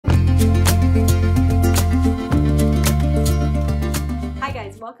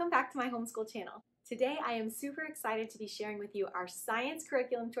my homeschool channel. Today I am super excited to be sharing with you our science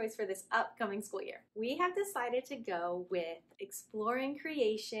curriculum choice for this upcoming school year. We have decided to go with Exploring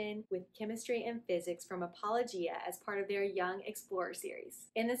Creation with Chemistry and Physics from Apologia as part of their Young Explorer series.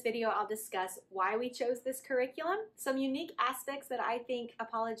 In this video I'll discuss why we chose this curriculum, some unique aspects that I think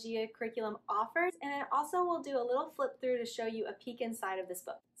Apologia curriculum offers, and then also we'll do a little flip through to show you a peek inside of this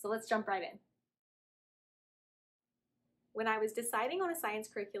book. So let's jump right in. When I was deciding on a science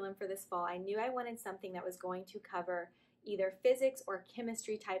curriculum for this fall, I knew I wanted something that was going to cover either physics or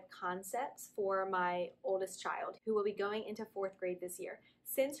chemistry type concepts for my oldest child, who will be going into 4th grade this year.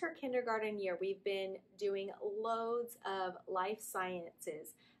 Since her kindergarten year, we've been doing loads of life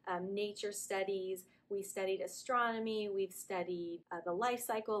sciences, nature studies. We studied astronomy, we've studied the life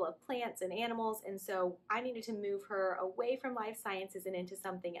cycle of plants and animals, and so I needed to move her away from life sciences and into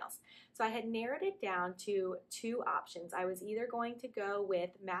something else. So I had narrowed it down to 2 options. I was either going to go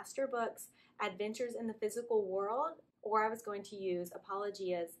with Master Book's Adventures in the Physical World, or I was going to use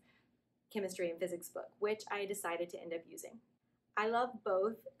Apologia's Chemistry and Physics book, which I decided to end up using. I love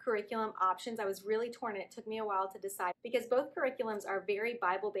both curriculum options. I was really torn and it took me a while to decide because both curriculums are very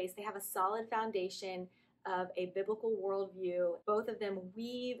Bible-based. They have a solid foundation of a biblical worldview. Both of them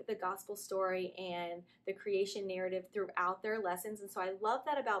weave the gospel story and the creation narrative throughout their lessons, and so I love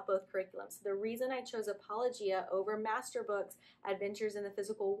that about both curriculums. The reason I chose Apologia over Master Book's Adventures in the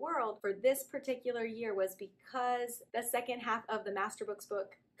Physical World for this particular year was because the second half of the Master Book's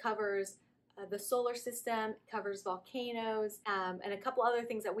book covers the solar system, covers volcanoes, and a couple other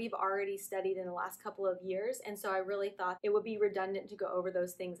things that we've already studied in the last couple of years. And so I really thought it would be redundant to go over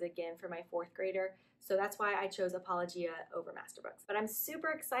those things again for my 4th grader. So that's why I chose Apologia over Master Books. But I'm super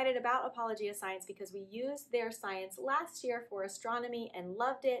excited about Apologia Science because we used their science last year for astronomy and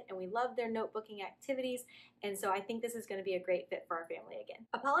loved it, and we loved their notebooking activities. And so I think this is going to be a great fit for our family again.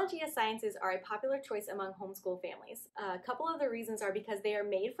 Apologia Sciences are a popular choice among homeschool families. A couple of the reasons are because they are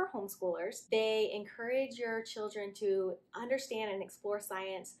made for homeschoolers. They encourage your children to understand and explore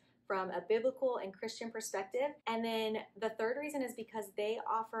science from a biblical and Christian perspective. And then the third reason is because they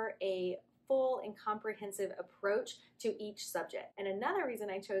offer a full and comprehensive approach to each subject. And another reason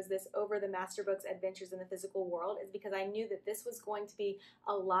I chose this over the Master Book's Adventures in the Physical World is because I knew that this was going to be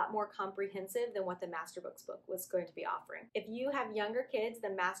a lot more comprehensive than what the Master Book's book was going to be offering. If you have younger kids,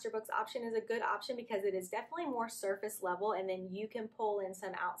 the Master Book's option is a good option because it is definitely more surface level, and then you can pull in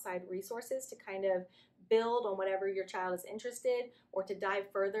some outside resources to kind of build on whatever your child is interested or to dive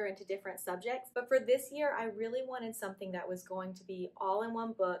further into different subjects. But for this year, I really wanted something that was going to be all in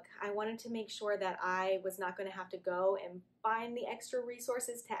one book. I wanted to make sure that I was not going to have to go and find the extra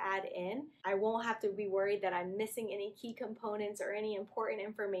resources to add in. I won't have to be worried that I'm missing any key components or any important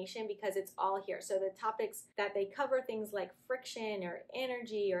information because it's all here. So the topics that they cover, things like friction or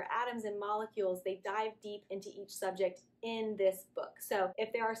energy or atoms and molecules, they dive deep into each subject in this book. So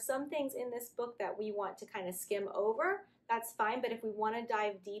if there are some things in this book that we want to kind of skim over, that's fine, but if we want to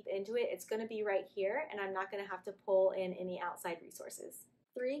dive deep into it, it's going to be right here, and I'm not going to have to pull in any outside resources.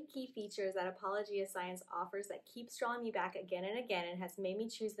 3 key features that Apologia Science offers that keeps drawing me back again and again and has made me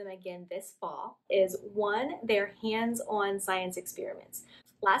choose them again this fall is 1, their hands-on science experiments.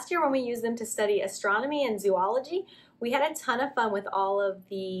 Last year when we used them to study astronomy and zoology, we had a ton of fun with all of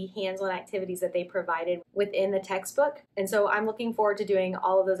the hands-on activities that they provided within the textbook. And so I'm looking forward to doing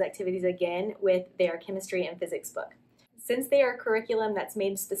all of those activities again with their chemistry and physics book. Since they are a curriculum that's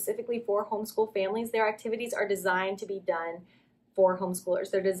made specifically for homeschool families, their activities are designed to be done for homeschoolers.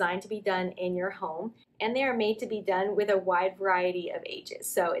 They're designed to be done in your home, and they are made to be done with a wide variety of ages.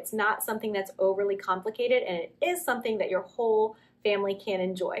 So it's not something that's overly complicated, and it is something that your whole family can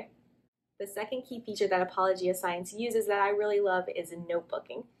enjoy. The second key feature that Apologia Science uses that I really love is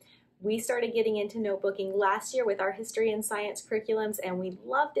notebooking. We started getting into notebooking last year with our history and science curriculums, and we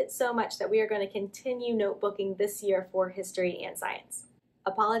loved it so much that we are going to continue notebooking this year for history and science.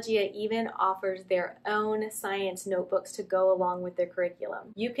 Apologia even offers their own science notebooks to go along with their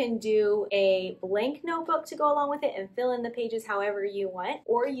curriculum. You can do a blank notebook to go along with it and fill in the pages however you want,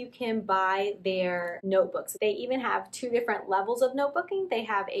 or you can buy their notebooks. They even have 2 different levels of notebooking. They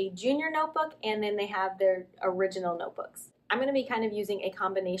have a junior notebook, and then they have their original notebooks. I'm going to be kind of using a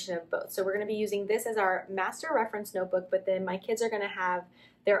combination of both. So we're going to be using this as our master reference notebook, but then my kids are going to have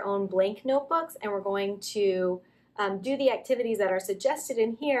their own blank notebooks, and we're going to do the activities that are suggested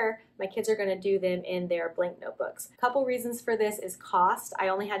in here. My kids are going to do them in their blank notebooks. A couple reasons for this is cost. I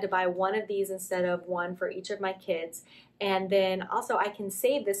only had to buy 1 of these instead of 1 for each of my kids. And then also I can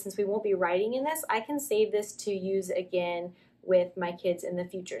save this, since we won't be writing in this, I can save this to use again with my kids in the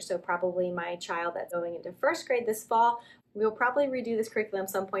future. So probably my child that's going into 1st grade this fall We will probably redo this curriculum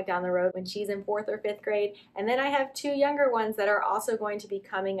some point down the road when she's in 4th or 5th grade. And then I have 2 younger ones that are also going to be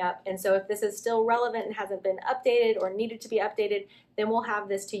coming up. And so if this is still relevant and hasn't been updated or needed to be updated, then we'll have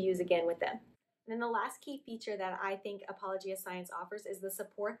this to use again with them. And then the last key feature that I think Apologia Science offers is the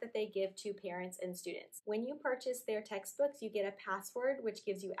support that they give to parents and students. When you purchase their textbooks, you get a password which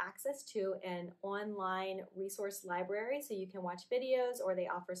gives you access to an online resource library so you can watch videos, or they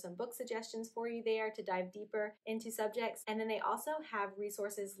offer some book suggestions for you there to dive deeper into subjects. And then they also have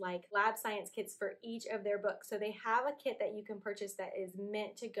resources like lab science kits for each of their books. So they have a kit that you can purchase that is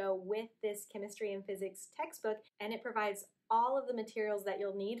meant to go with this chemistry and physics textbook, and it provides all of the materials that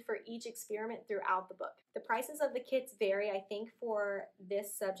you'll need for each experiment throughout the book. The prices of the kits vary. I think for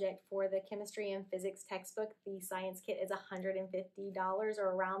this subject, for the chemistry and physics textbook, the science kit is $150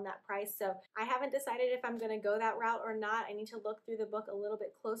 or around that price. So I haven't decided if I'm going to go that route or not. I need to look through the book a little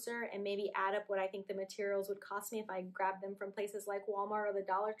bit closer and maybe add up what I think the materials would cost me if I grabbed them from places like Walmart or the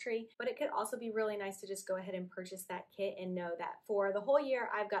Dollar Tree. But it could also be really nice to just go ahead and purchase that kit and know that for the whole year,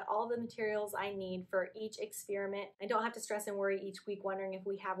 I've got all the materials I need for each experiment. I don't have to stress and worry each week wondering if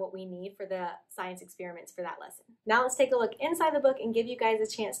we have what we need for the science experiments for that lesson. Now let's take a look inside the book and give you guys a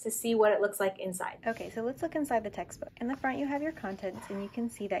chance to see what it looks like inside. Okay, so let's look inside the textbook. In the front you have your contents, and you can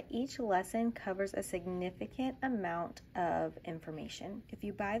see that each lesson covers a significant amount of information. If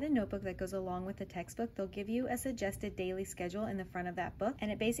you buy the notebook that goes along with the textbook, they'll give you a suggested daily schedule in the front of that book,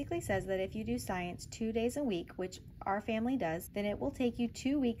 and it basically says that if you do science 2 days a week, which our family does, then it will take you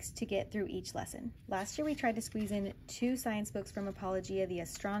 2 weeks to get through each lesson. Last year we tried to squeeze in 2 science books from Apologia, the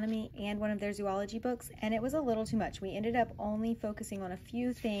astronomy and one of their zoology books, and it was a little too much. We ended up only focusing on a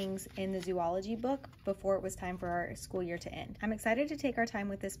few things in the zoology book before it was time for our school year to end. I'm excited to take our time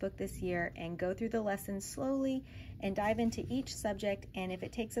with this book this year and go through the lessons slowly and dive into each subject, and if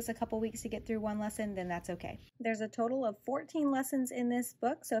it takes us a couple weeks to get through one lesson, then that's okay. There's a total of 14 lessons in this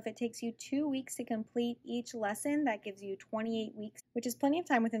book, so if it takes you 2 weeks to complete each lesson, that gives you 28 weeks, which is plenty of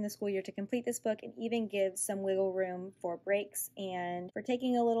time within the school year to complete this book, and even gives some wiggle room for breaks and for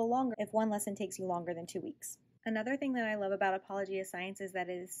taking a little longer if one lesson takes you longer than 2 weeks. Another thing that I love about Apologia Science is that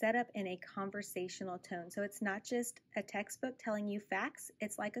it is set up in a conversational tone. So it's not just a textbook telling you facts.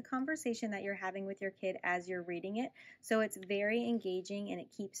 It's like a conversation that you're having with your kid as you're reading it. So it's very engaging and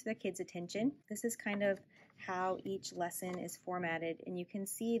it keeps the kids' attention. This is kind of how each lesson is formatted, and you can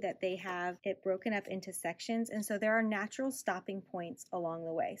see that they have it broken up into sections, and so there are natural stopping points along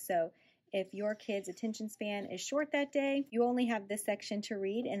the way. So if your kid's attention span is short that day, you only have this section to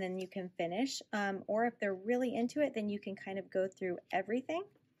read and then you can finish. Or if they're really into it, then you can kind of go through everything.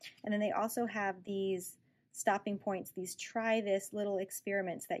 And then they also have these stopping points, these try this little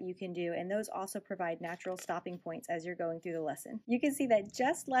experiments that you can do, and those also provide natural stopping points as you're going through the lesson. You can see that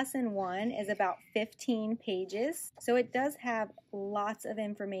just lesson 1 is about 15 pages, so it does have lots of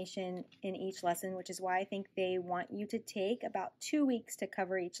information in each lesson, which is why I think they want you to take about 2 weeks to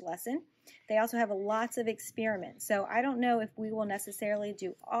cover each lesson. They also have lots of experiments, so I don't know if we will necessarily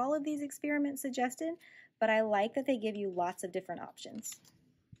do all of these experiments suggested, but I like that they give you lots of different options.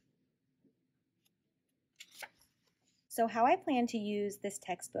 So how I plan to use this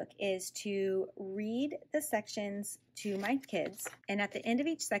textbook is to read the sections to my kids, and at the end of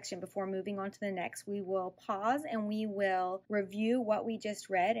each section, before moving on to the next, we will pause and we will review what we just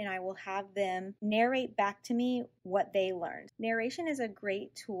read, and I will have them narrate back to me what they learned. Narration is a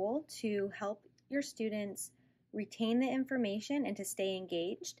great tool to help your students retain the information and to stay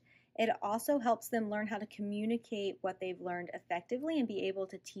engaged. It also helps them learn how to communicate what they've learned effectively and be able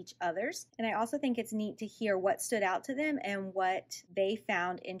to teach others. And I also think it's neat to hear what stood out to them and what they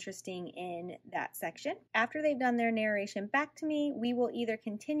found interesting in that section. After they've done their narration back to me, we will either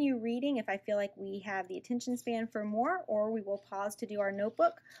continue reading if I feel like we have the attention span for more, or we will pause to do our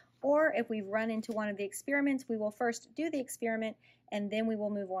notebook. Or if we've run into one of the experiments, we will first do the experiment and then we will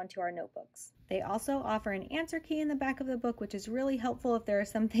move on to our notebooks. They also offer an answer key in the back of the book, which is really helpful if there are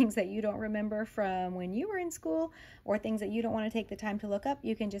some things that you don't remember from when you were in school or things that you don't want to take the time to look up.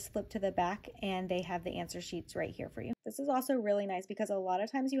 You can just flip to the back and they have the answer sheets right here for you. This is also really nice because a lot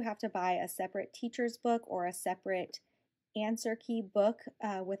of times you have to buy a separate teacher's book or a separate answer key book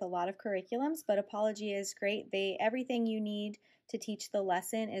with a lot of curriculums, but Apologia is great. Everything you need to teach the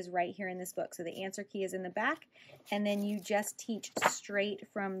lesson is right here in this book. So the answer key is in the back, and then you just teach straight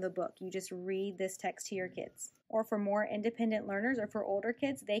from the book. You just read this text to your kids. Or for more independent learners or for older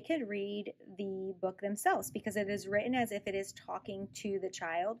kids, they could read the book themselves because it is written as if it is talking to the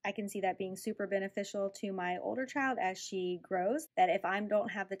child. I can see that being super beneficial to my older child as she grows, that if I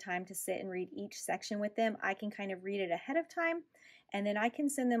don't have the time to sit and read each section with them, I can kind of read it ahead of time. and then I can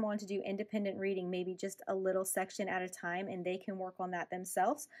send them on to do independent reading, maybe just a little section at a time, and they can work on that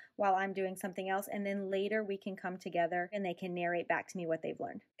themselves while I'm doing something else, and then later we can come together and they can narrate back to me what they've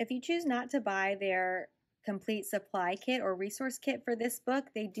learned. If you choose not to buy their complete supply kit or resource kit for this book,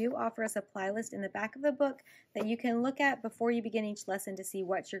 they do offer a supply list in the back of the book that you can look at before you begin each lesson to see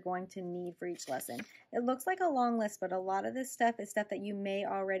what you're going to need for each lesson. It looks like a long list, but a lot of this stuff is stuff that you may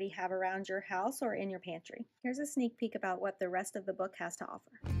already have around your house or in your pantry. Here's a sneak peek about what the rest of the book has to offer.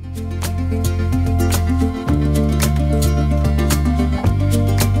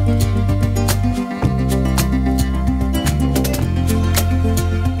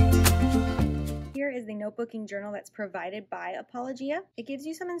 Is the notebooking journal that's provided by Apologia. It gives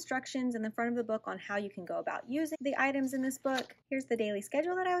you some instructions in the front of the book on how you can go about using the items in this book. Here's the daily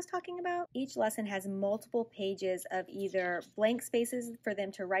schedule that I was talking about. Each lesson has multiple pages of either blank spaces for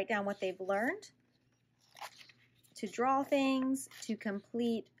them to write down what they've learned, to draw things, to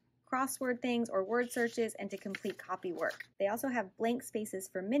complete crossword things or word searches, and to complete copy work. They also have blank spaces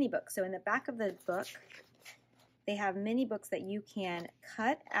for mini books. So in the back of the book, they have mini books that you can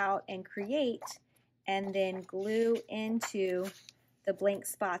cut out and create and then glue into the blank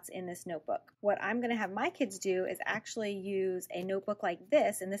spots in this notebook. What I'm going to have my kids do is actually use a notebook like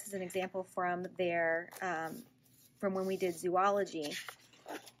this, and this is an example from their from when we did zoology.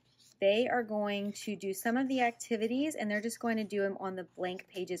 They are going to do some of the activities, and they're just going to do them on the blank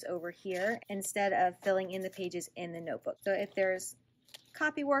pages over here instead of filling in the pages in the notebook. So if there's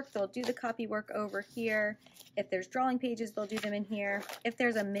copy work, they'll do the copy work over here. If there's drawing pages, they'll do them in here. If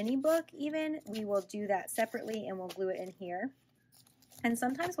there's a mini book even, we will do that separately and we'll glue it in here. And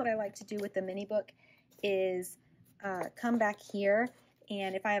sometimes what I like to do with the mini book is come back here,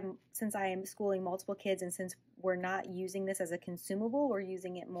 and since I am schooling multiple kids and since we're not using this as a consumable, we're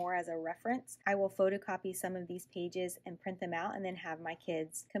using it more as a reference, I will photocopy some of these pages and print them out and then have my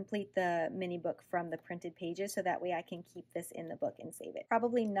kids complete the mini book from the printed pages so that way I can keep this in the book and save it.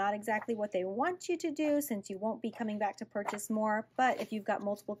 Probably not exactly what they want you to do since you won't be coming back to purchase more, but if you've got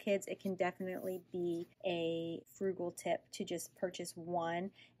multiple kids, it can definitely be a frugal tip to just purchase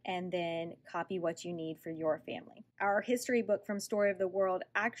one and then copy what you need for your family. Our history book from Story of the World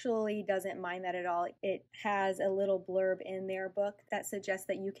actually doesn't mind that at all. It has a little blurb in their book that suggests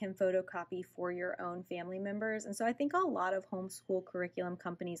that you can photocopy for your own family members. And so I think a lot of homeschool curriculum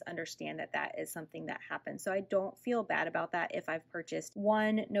companies understand that that is something that happens. So I don't feel bad about that. If I've purchased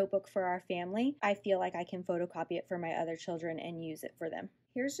one notebook for our family, I feel like I can photocopy it for my other children and use it for them.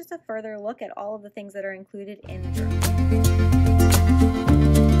 Here's just a further look at all of the things that are included in the journal.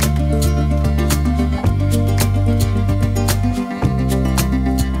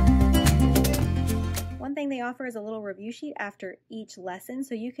 One thing they offer is a little review sheet after each lesson,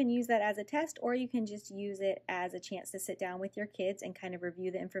 so you can use that as a test or you can just use it as a chance to sit down with your kids and kind of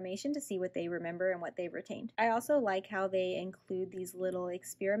review the information to see what they remember and what they've retained. I also like how they include these little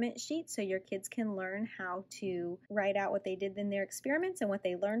experiment sheets so your kids can learn how to write out what they did in their experiments and what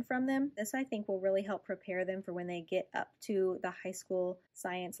they learned from them. This I think will really help prepare them for when they get up to the high school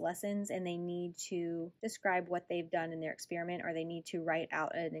science lessons and they need to describe what they've done in their experiment or they need to write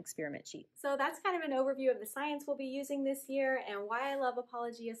out an experiment sheet. So that's kind of an overview of the science we'll be using this year and why I love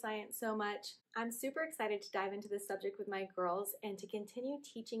Apologia Science so much. I'm super excited to dive into this subject with my girls and to continue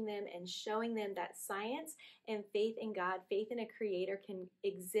teaching them and showing them that science and faith in God, faith in a creator can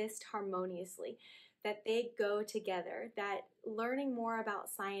exist harmoniously, that they go together, that learning more about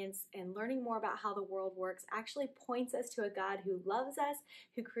science and learning more about how the world works actually points us to a God who loves us,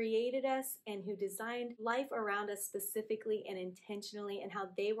 who created us, and who designed life around us specifically and intentionally, and how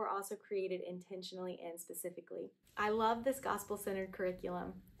they were also created intentionally and specifically. I love this gospel-centered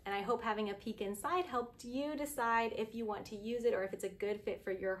curriculum, and I hope having a peek inside helped you decide if you want to use it or if it's a good fit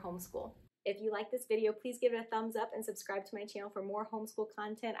for your homeschool. If you like this video, please give it a thumbs up and subscribe to my channel for more homeschool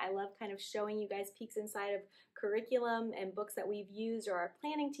content. I love kind of showing you guys peeks inside of curriculum and books that we've used or are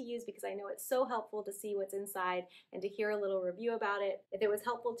planning to use because I know it's so helpful to see what's inside and to hear a little review about it. If it was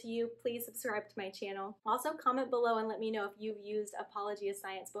helpful to you, please subscribe to my channel. Also, comment below and let me know if you've used Apologia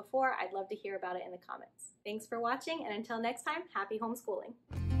Science before. I'd love to hear about it in the comments. Thanks for watching, and until next time, happy homeschooling.